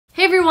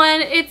Hey everyone,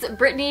 it's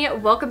Brittany.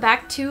 Welcome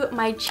back to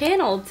my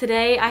channel.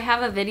 Today I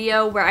have a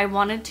video where I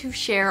wanted to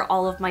share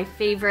all of my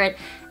favorite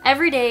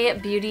everyday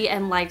beauty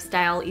and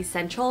lifestyle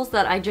essentials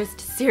that I just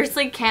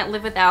seriously can't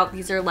live without.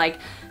 These are like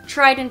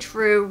tried and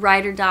true,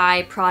 ride or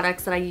die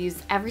products that I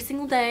use every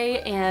single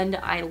day, and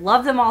I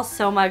love them all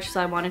so much,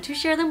 so I wanted to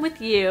share them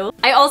with you.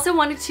 I also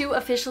wanted to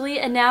officially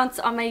announce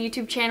on my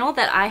YouTube channel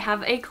that I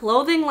have a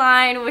clothing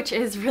line, which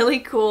is really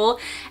cool,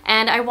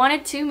 and I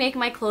wanted to make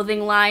my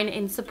clothing line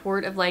in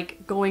support of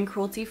like going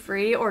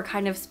cruelty-free, or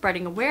kind of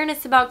spreading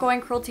awareness about going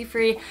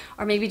cruelty-free,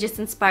 or maybe just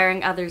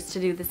inspiring others to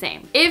do the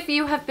same. If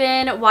you have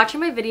been watching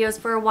my videos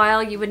for a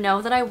while, you would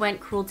know that I went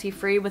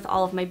cruelty-free with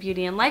all of my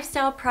beauty and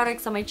lifestyle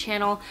products on my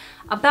channel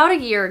about a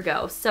year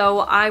ago, so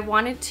I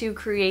wanted to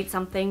create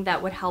something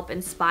that would help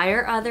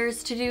inspire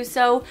others to do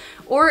so,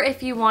 or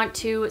if you want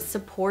to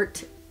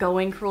support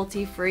going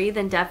cruelty-free,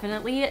 then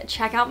definitely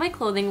check out my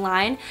clothing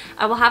line.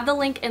 I will have the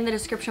link in the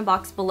description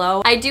box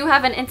below. I do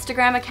have an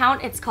Instagram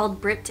account. It's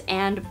called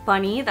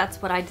BrittMarieYT.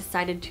 That's what I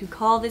decided to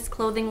call this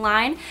clothing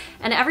line,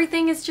 and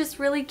everything is just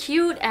really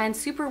cute and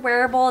super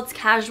wearable. It's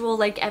casual,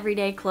 like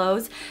everyday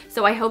clothes,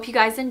 so I hope you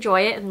guys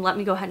enjoy it, and let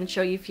me go ahead and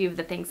show you a few of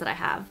the things that I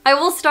have. I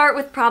will start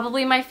with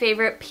probably my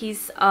favorite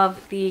piece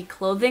of the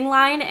clothing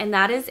line, and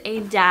that is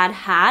a dad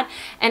hat,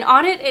 and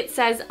on it it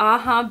says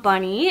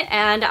bunny,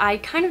 and I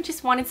kind of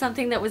just wanted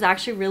something that was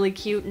actually really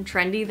cute and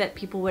trendy that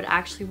people would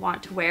actually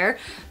want to wear,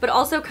 but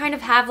also kind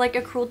of have like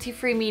a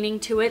cruelty-free meaning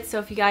to it. So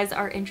if you guys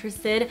are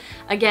interested,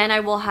 again,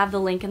 I will have the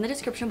link in the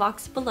description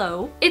box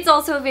below. It's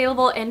also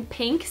available in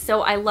pink,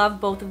 so I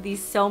love both of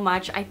these so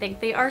much. I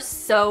think they are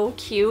so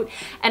cute,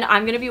 and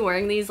I'm gonna be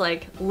wearing these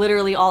like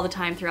literally all the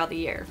time throughout the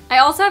year. I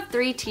also have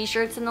 3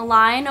 t-shirts in the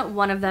line.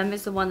 One of them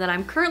is the one that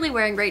I'm currently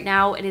wearing right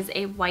now. It is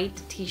a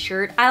white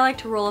t-shirt. I like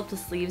to roll up the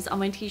sleeves on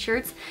my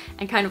t-shirts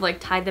and kind of like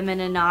tie them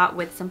in a knot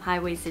with some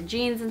high-waisted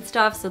jeans and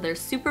stuff, so they're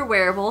super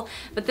wearable.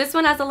 But this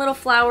one has a little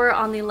flower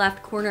on the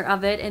left corner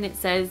of it, and it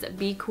says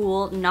 "Be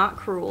cool, not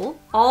cruel."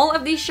 All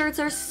of these shirts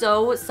are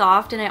so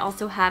soft, and I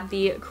also have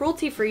the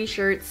cruelty-free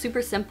shirt,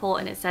 super simple,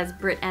 and it says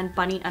Britt and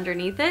Bunny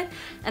underneath it.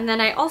 And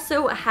then I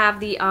also have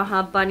the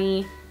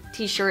Bunny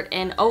t-shirt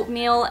in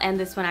oatmeal, and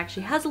this one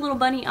actually has a little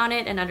bunny on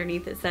it, and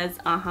underneath it says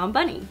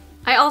Bunny.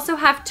 I also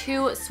have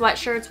 2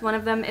 sweatshirts. One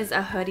of them is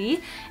a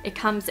hoodie. It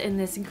comes in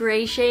this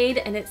gray shade,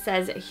 and it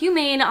says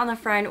humane on the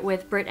front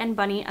with Britt and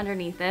Bunny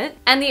underneath it.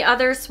 And the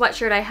other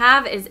sweatshirt I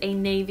have is a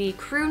navy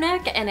crew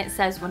neck, and it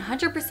says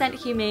 100%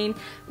 humane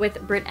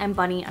with Britt and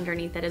Bunny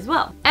underneath it as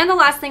well. And the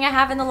last thing I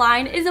have in the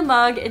line is a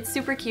mug. It's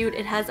super cute.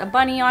 It has a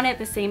bunny on it,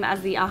 the same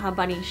as the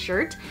Bunny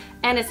shirt,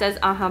 and it says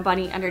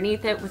Bunny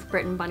underneath it with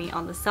Britt and Bunny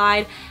on the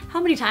side. How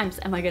many times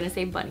am I gonna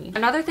say bunny?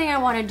 Another thing I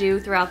want to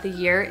do throughout the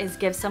year is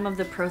give some of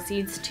the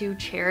proceeds to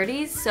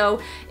charities.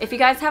 So if you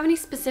guys have any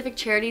specific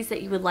charities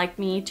that you would like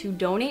me to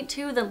donate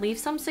to, then leave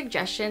some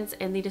suggestions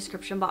in the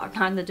description box,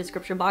 not in the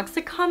description box,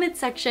 the comment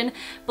section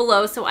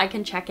below, so I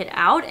can check it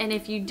out. And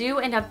if you do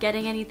end up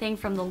getting anything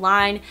from the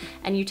line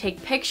and you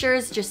take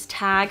pictures, just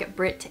tag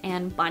Britt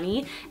and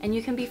Bunny and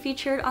you can be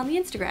featured on the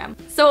Instagram.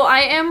 So I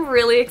am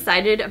really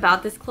excited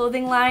about this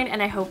clothing line,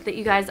 and I hope that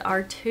you guys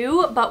are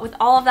too. But with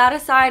all of that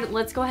aside,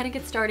 let's go ahead and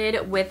get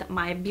started with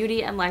my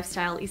beauty and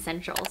lifestyle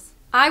essentials.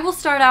 I will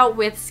start out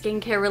with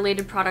skincare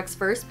related products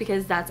first,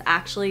 because that's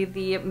actually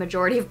the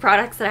majority of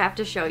products that I have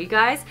to show you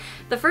guys.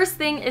 The first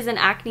thing is an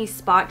acne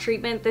spot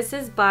treatment. This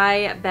is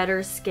by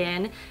Better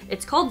Skin.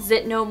 It's called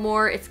Zit No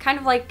More. It's kind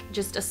of like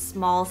just a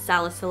small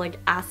salicylic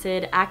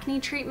acid acne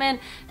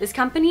treatment. This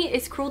company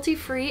is cruelty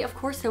free, of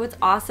course, so it's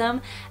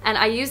awesome. And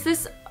I use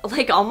this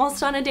like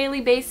almost on a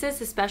daily basis,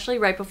 especially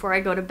right before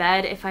I go to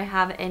bed. If I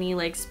have any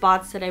like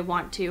spots that I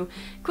want to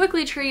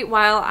quickly treat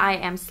while I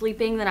am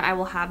sleeping, then I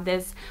will have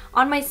this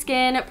on my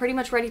skin pretty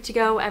much ready to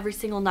go every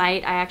single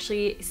night. I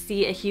actually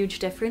see a huge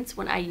difference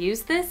when I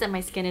use this, and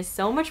my skin is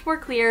so much more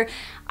clear.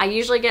 I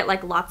usually get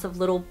like lots of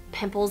little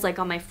pimples like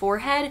on my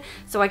forehead,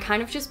 so I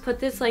kind of just put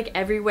this like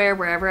everywhere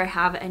wherever I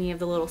have any of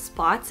the little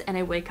spots, and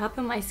I wake up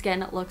and my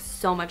skin looks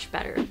so much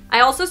better.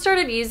 I also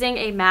started using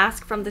a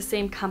mask from the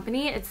same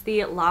company. It's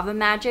the Lava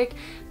Magic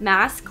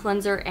mask,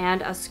 cleanser,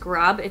 and a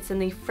scrub. It's in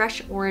the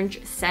fresh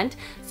orange scent,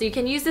 so you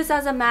can use this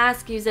as a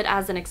mask, use it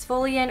as an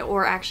exfoliant,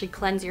 or actually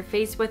cleanse your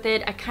face with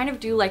it. I kind of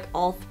do like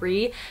all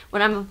 3.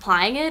 When I'm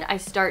applying it, I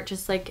start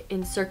just like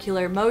in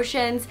circular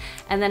motions,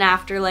 and then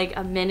after like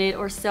a minute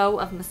or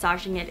so of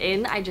massaging it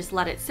in, I just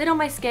let it sit on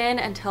my skin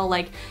until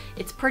like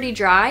it's pretty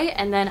dry,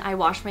 and then I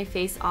wash my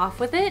face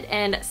off with it.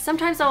 And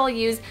sometimes I'll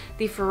use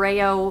the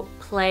Foreo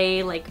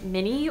Play like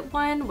mini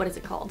one. What is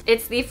it called?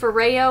 It's the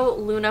Foreo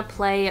Luna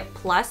Play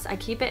Plus. I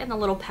keep it in the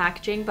little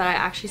packaging, but I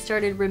actually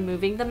started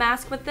removing the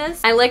mask with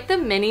this. I like the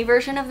mini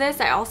version of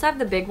this. I also have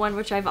the big one,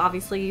 which I've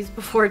obviously used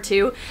before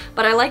too,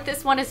 but I like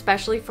this one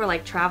especially for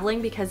like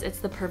traveling, because it's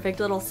the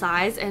perfect little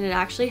size, and it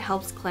actually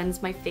helps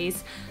cleanse my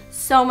face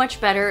so much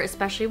better,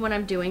 especially when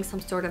I'm doing some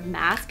sort of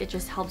mask. It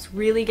just helps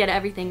really get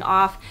everything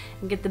off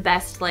and get the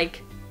best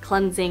like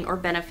cleansing or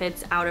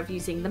benefits out of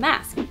using the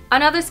mask.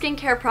 Another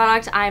skincare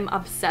product I'm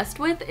obsessed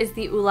with is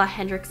the Ole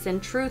Henriksen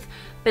Truth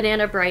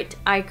Banana Bright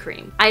Eye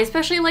Cream. I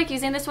especially like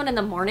using this one in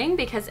the morning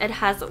because it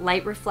has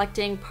light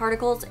reflecting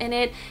particles in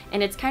it,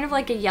 and it's kind of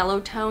like a yellow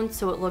tone,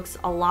 so it looks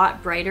a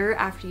lot brighter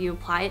after you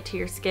apply it to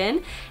your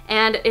skin.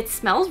 And it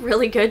smells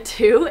really good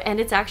too, and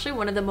it's actually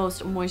one of the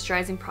most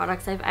moisturizing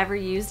products I've ever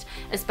used,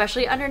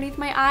 especially underneath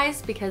my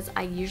eyes, because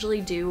I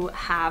usually do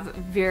have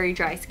very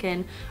dry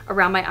skin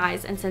around my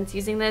eyes, and since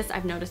using this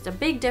I've noticed a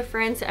big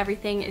difference.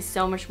 Everything is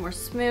so much more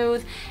smooth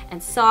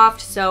and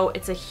soft, so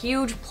it's a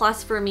huge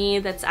plus for me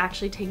that's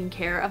actually taking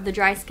care of the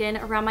dry skin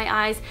around my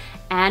eyes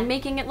and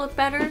making it look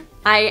better.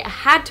 I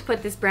had to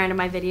put this brand in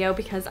my video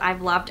because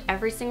I've loved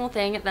every single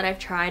thing that I've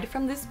tried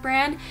from this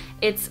brand.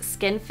 It's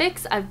Skin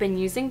Fix. I've been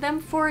using them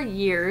for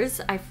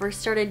years. I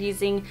first started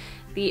using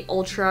the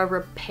Ultra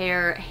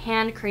Repair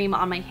hand cream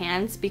on my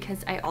hands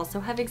because I also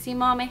have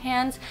eczema on my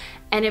hands,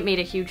 and it made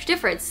a huge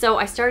difference. So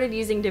I started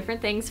using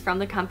different things from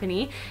the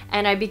company,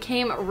 and I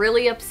became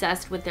really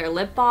obsessed with their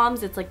lip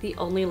balms. It's like the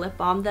only lip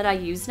balm that I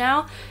use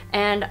now,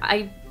 and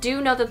I do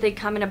know that they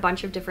come in a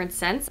bunch of different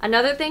scents.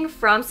 Another thing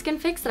from Skin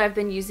Fix that I've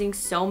been using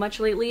so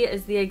much lately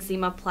is the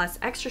Eczema Plus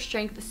Extra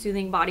Strength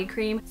Soothing Body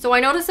Cream. So I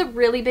notice a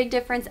really big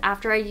difference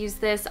after I use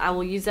this. I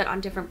will use it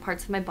on different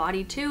parts of my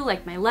body too,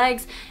 like my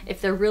legs, if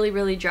they're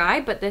really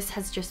dry, but this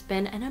has just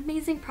been an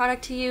amazing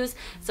product to use.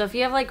 So if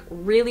you have like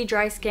really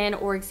dry skin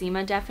or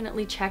eczema,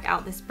 definitely check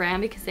out this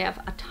brand because they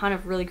have a ton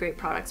of really great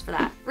products for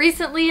that.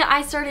 Recently,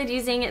 I started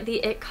using the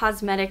IT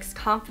Cosmetics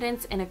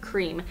Confidence in a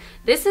Cream.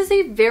 This is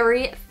a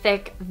very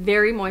thick,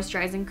 very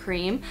moisturizing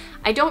cream.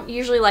 I don't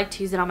usually like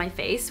to use it on my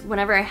face.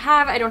 Whenever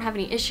I don't have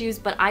any issues,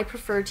 but I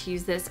prefer to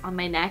use this on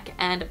my neck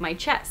and my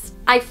chest.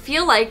 I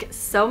feel like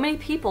so many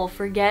people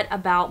forget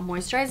about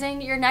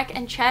moisturizing your neck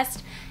and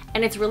chest,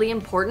 and it's really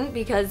important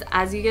because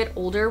as you get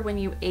older, when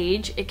you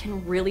age, it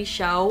can really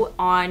show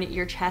on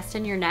your chest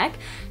and your neck.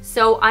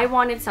 So I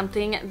wanted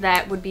something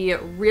that would be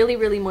really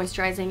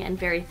moisturizing and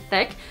very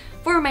thick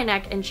for my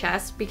neck and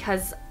chest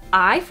because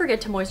I forget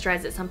to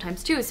moisturize it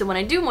sometimes too. So when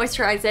I do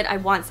moisturize it, I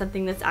want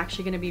something that's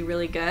actually gonna be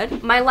really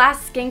good. My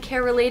last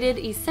skincare related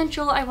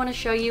essential I wanna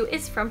show you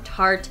is from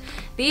Tarte.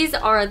 These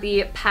are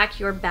the Pack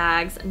Your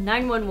Bags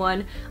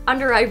 911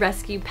 Under Eye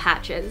Rescue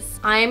Patches.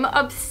 I'm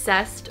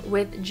obsessed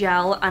with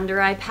gel under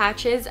eye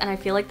patches, and I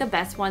feel like the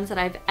best ones that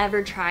I've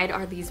ever tried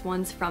are these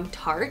ones from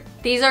Tarte.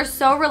 These are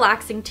so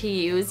relaxing to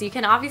use. You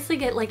can obviously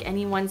get like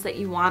any ones that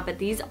you want, but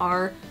these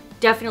are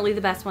definitely the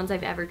best ones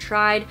I've ever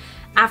tried.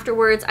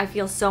 Afterwards, I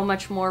feel so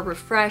much more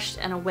refreshed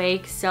and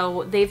awake,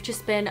 so they've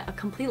just been a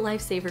complete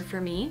lifesaver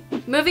for me.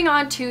 Moving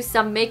on to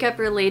some makeup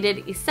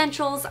related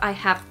essentials, I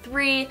have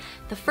 3.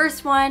 The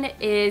first one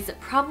is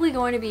probably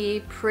going to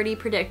be pretty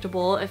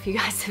predictable if you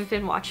guys have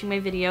been watching my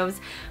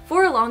videos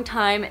for a long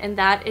time, and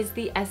that is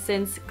the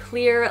Essence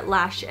Clear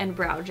Lash and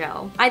Brow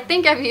Gel. I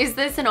think I've used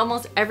this in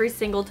almost every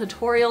single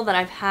tutorial that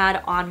I've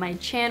had on my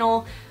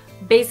channel.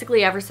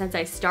 Basically ever since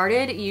I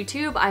started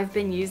YouTube, I've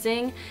been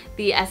using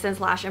the Essence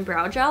Lash and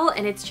Brow Gel,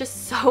 and it's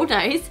just so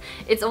nice.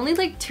 It's only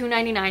like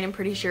 $2.99, I'm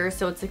pretty sure,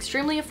 so it's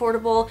extremely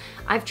affordable.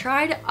 I've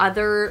tried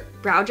other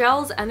brow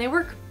gels and they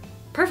work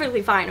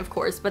perfectly fine, of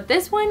course, but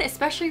this one,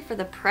 especially for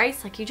the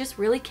price, like you just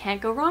really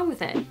can't go wrong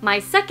with it. My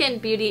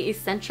second beauty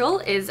essential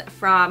is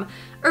from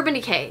Urban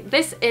Decay.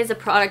 This is a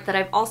product that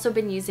I've also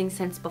been using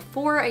since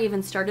before I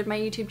even started my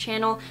YouTube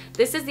channel.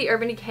 This is the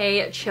Urban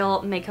Decay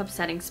Chill Makeup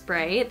Setting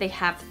Spray. They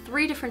have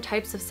 3 different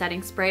types of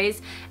setting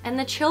sprays, and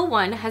the chill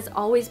one has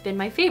always been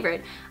my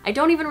favorite. I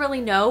don't even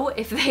really know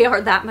if they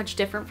are that much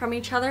different from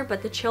each other,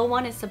 but the chill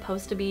one is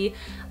supposed to be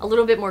a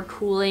little bit more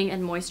cooling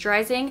and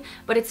moisturizing,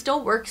 but it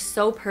still works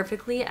so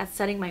perfectly at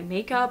setting my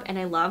makeup, and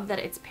I love that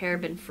it's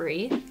paraben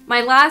free. My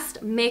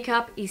last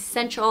makeup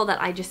essential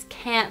that I just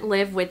can't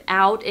live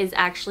without is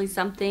actually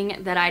something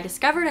that I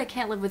discovered I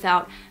can't live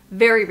without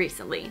very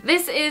recently.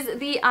 This is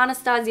the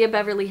Anastasia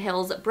Beverly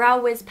Hills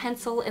Brow Wiz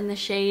Pencil in the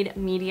shade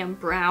Medium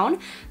Brown.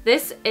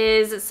 This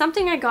is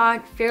something I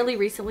got fairly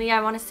recently.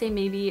 I want to say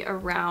maybe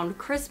around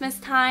Christmas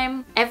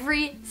time.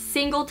 Every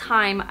single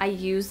time I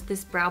use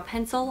this brow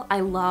pencil,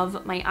 I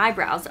love my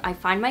eyebrows. I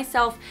find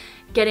myself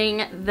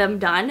getting them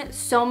done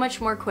so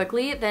much more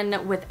quickly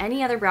than with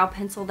any other brow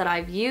pencil that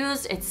I've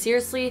used. It's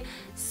seriously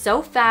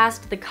so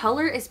fast. The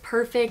color is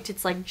perfect.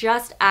 It's like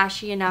just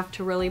ashy enough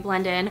to really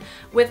blend in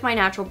with my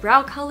natural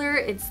brow color.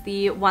 It's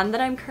the one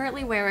that I'm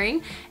currently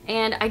wearing,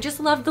 and I just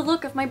love the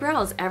look of my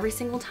brows every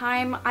single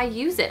time I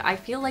use it. I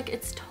feel like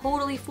it's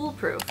totally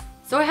foolproof.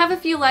 So I have a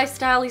few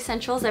lifestyle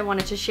essentials I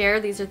wanted to share.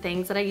 These are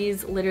things that I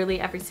use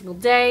literally every single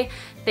day,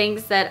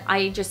 things that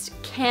I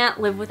just can't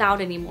live without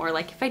anymore.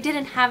 Like if I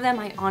didn't have them,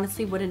 I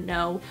honestly wouldn't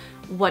know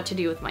what to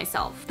do with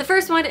myself. The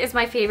first one is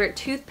my favorite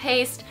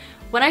toothpaste,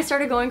 When I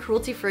started going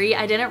cruelty-free,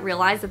 I didn't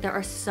realize that there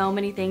are so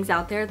many things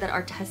out there that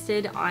are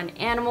tested on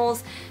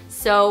animals.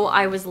 So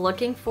I was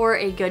looking for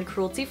a good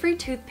cruelty-free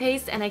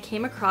toothpaste and I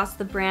came across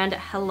the brand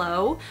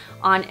Hello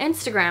on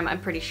Instagram,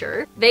 I'm pretty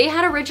sure. They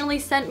had originally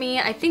sent me,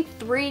 I think,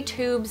 3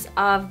 tubes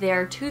of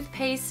their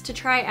toothpaste to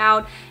try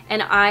out,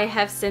 and I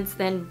have since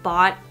then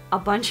bought a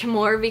bunch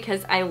more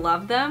because I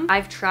love them.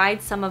 I've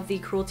tried some of the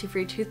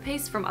cruelty-free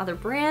toothpaste from other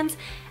brands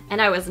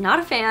and I was not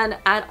a fan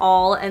at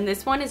all, and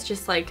this one is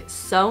just like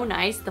so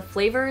nice. The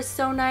flavor is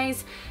so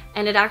nice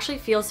and it actually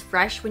feels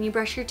fresh when you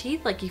brush your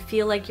teeth, like you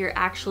feel like you're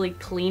actually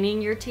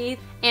cleaning your teeth.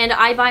 And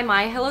I buy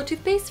my Hello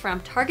toothpaste from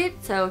Target,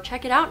 so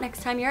check it out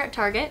next time you're at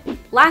Target.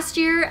 Last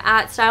year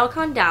at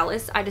StyleCon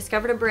Dallas, I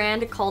discovered a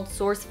brand called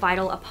Source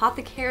Vital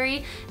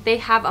Apothecary. They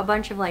have a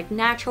bunch of like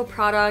natural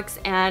products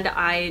and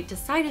I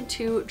decided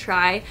to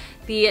try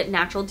the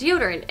natural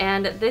deodorant,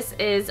 and this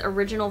is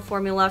original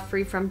formula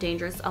free from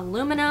dangerous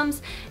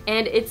aluminums,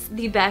 and it's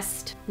the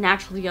best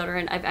natural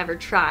deodorant I've ever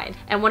tried.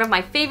 And one of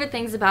my favorite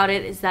things about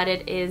it is that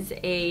it is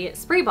a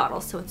spray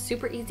bottle, so it's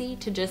super easy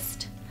to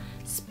just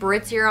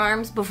spritz your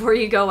arms before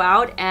you go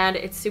out, and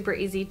it's super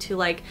easy to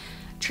like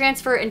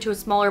transfer into a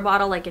smaller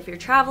bottle, like if you're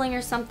traveling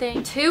or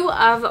something. 2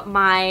 of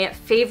my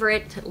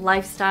favorite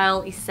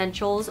lifestyle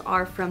essentials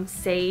are from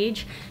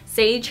Sage.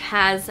 Sage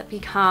has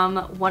become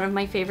one of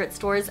my favorite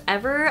stores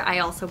ever. I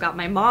also got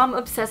my mom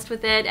obsessed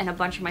with it and a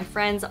bunch of my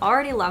friends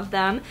already love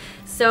them.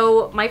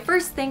 So my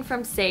first thing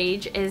from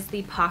Sage is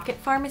the Pocket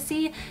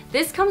Pharmacy.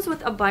 This comes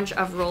with a bunch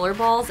of roller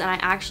balls and I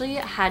actually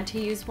had to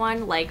use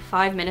one like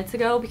 5 minutes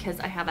ago because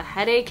I have a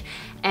headache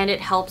and it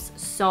helps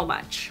so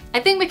much. I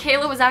think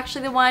Michaela was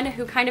actually the one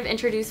who kind of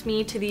introduced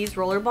me to these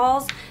roller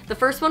balls. The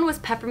first one was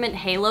Peppermint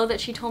Halo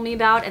that she told me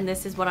about, and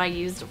this is what I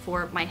used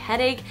for my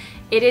headache.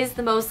 It is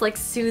the most like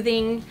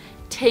soothing,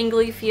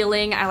 tingly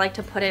feeling. I like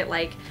to put it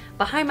like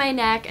behind my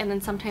neck and then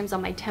sometimes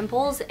on my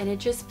temples, and it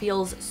just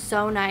feels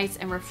so nice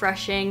and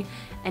refreshing,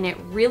 and it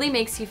really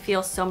makes you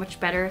feel so much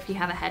better if you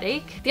have a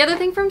headache. The other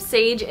thing from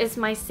Sage is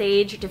my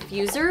Sage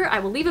diffuser. I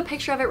will leave a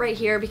picture of it right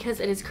here because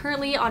it is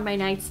currently on my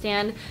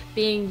nightstand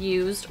being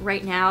used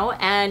right now,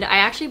 and I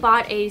actually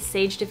bought a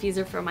Sage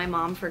diffuser for my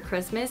mom for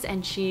Christmas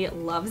and she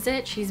loves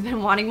it. She's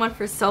been wanting one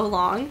for so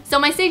long. So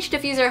my Sage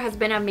diffuser has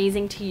been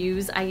amazing to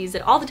use. I use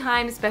it all the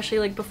time, especially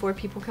like before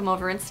people come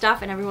over and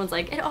stuff, and everyone's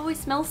like, it always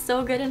smells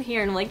so good in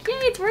here, and I'm like, yay,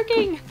 it's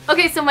working.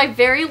 Okay, so my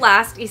very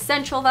last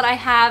essential that I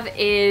have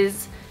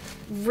is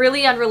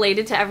really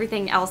unrelated to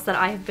everything else that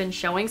I have been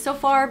showing so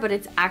far, but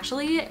it's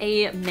actually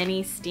a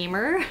mini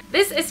steamer.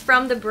 This is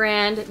from the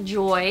brand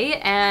Joy,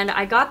 and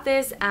I got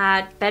this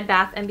at Bed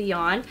Bath &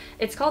 Beyond.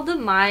 It's called the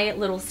My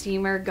Little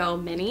Steamer Go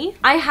Mini.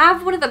 I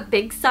have one of the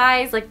big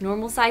size, like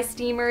normal size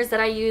steamers that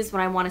I use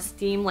when I want to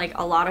steam like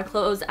a lot of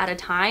clothes at a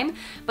time,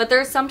 but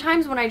there's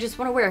sometimes when I just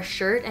want to wear a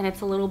shirt and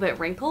it's a little bit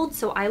wrinkled,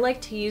 so I like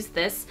to use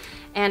this.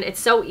 And it's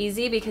so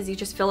easy because you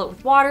just fill it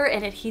with water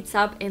and it heats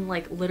up in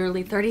like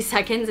literally 30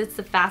 seconds. It's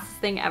the fastest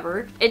thing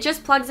ever. It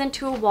just plugs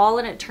into a wall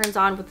and it turns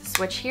on with the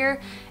switch here.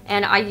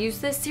 And I use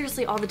this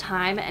seriously all the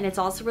time, and it's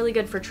also really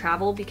good for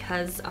travel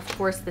because of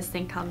course this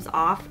thing comes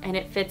off and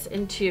it fits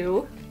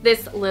into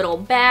this little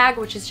bag,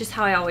 which is just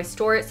how I always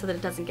store it so that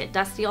it doesn't get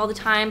dusty all the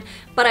time.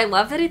 But I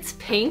love that it's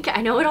pink.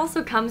 I know it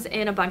also comes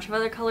in a bunch of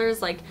other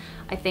colors, like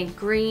I think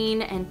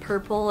green and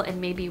purple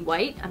and maybe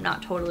white. I'm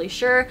not totally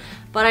sure,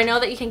 but I know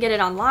that you can get it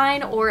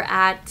online or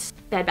at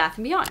Bed Bath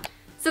 & Beyond.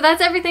 So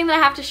that's everything that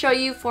I have to show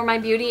you for my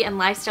beauty and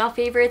lifestyle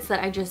favorites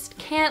that I just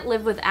can't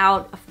live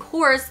without. Of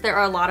course, there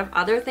are a lot of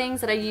other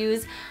things that I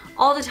use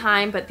all the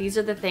time, but these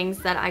are the things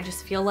that I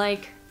just feel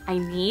like I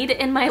need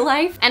in my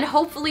life, and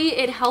hopefully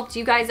it helped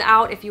you guys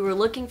out if you were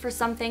looking for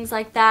some things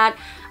like that.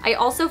 I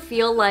also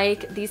feel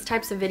like these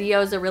types of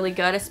videos are really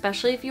good,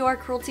 especially if you are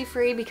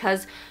cruelty-free,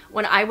 because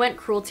when I went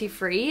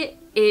cruelty-free,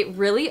 it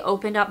really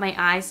opened up my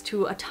eyes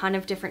to a ton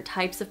of different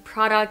types of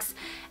products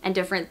and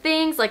different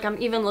things. Like I'm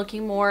even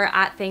looking more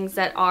at things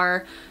that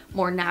are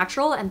more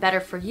natural and better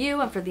for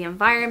you and for the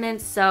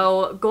environment.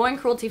 So going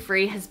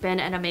cruelty-free has been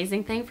an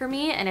amazing thing for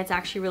me, and it's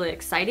actually really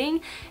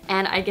exciting,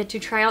 and I get to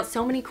try out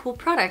so many cool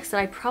products that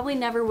I probably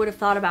never would have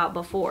thought about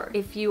before.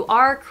 If you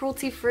are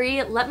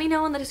cruelty-free, let me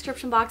know in the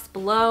description box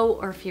below,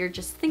 or if you're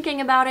just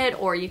thinking about it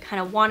or you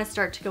kind of want to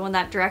start to go in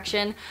that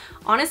direction.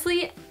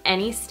 Honestly,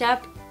 any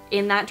step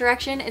in that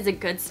direction is a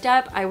good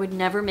step. I would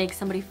never make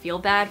somebody feel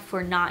bad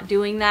for not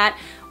doing that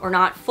or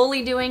not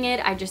fully doing it.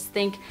 I just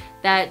think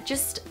that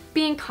just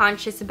being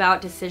conscious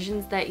about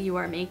decisions that you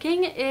are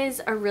making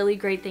is a really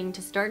great thing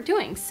to start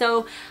doing.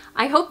 So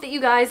I hope that you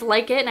guys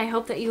like it, and I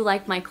hope that you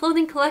like my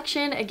clothing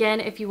collection.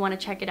 Again, if you want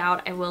to check it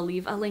out, I will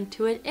leave a link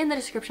to it in the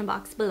description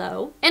box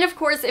below. And of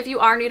course, if you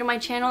are new to my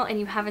channel and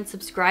you haven't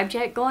subscribed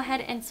yet, go ahead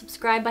and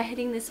subscribe by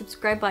hitting the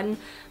subscribe button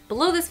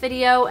below this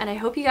video. And I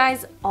hope you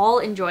guys all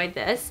enjoyed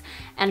this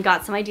and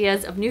got some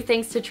ideas of new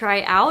things to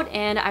try out,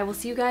 and I will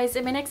see you guys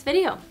in my next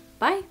video.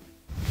 Bye!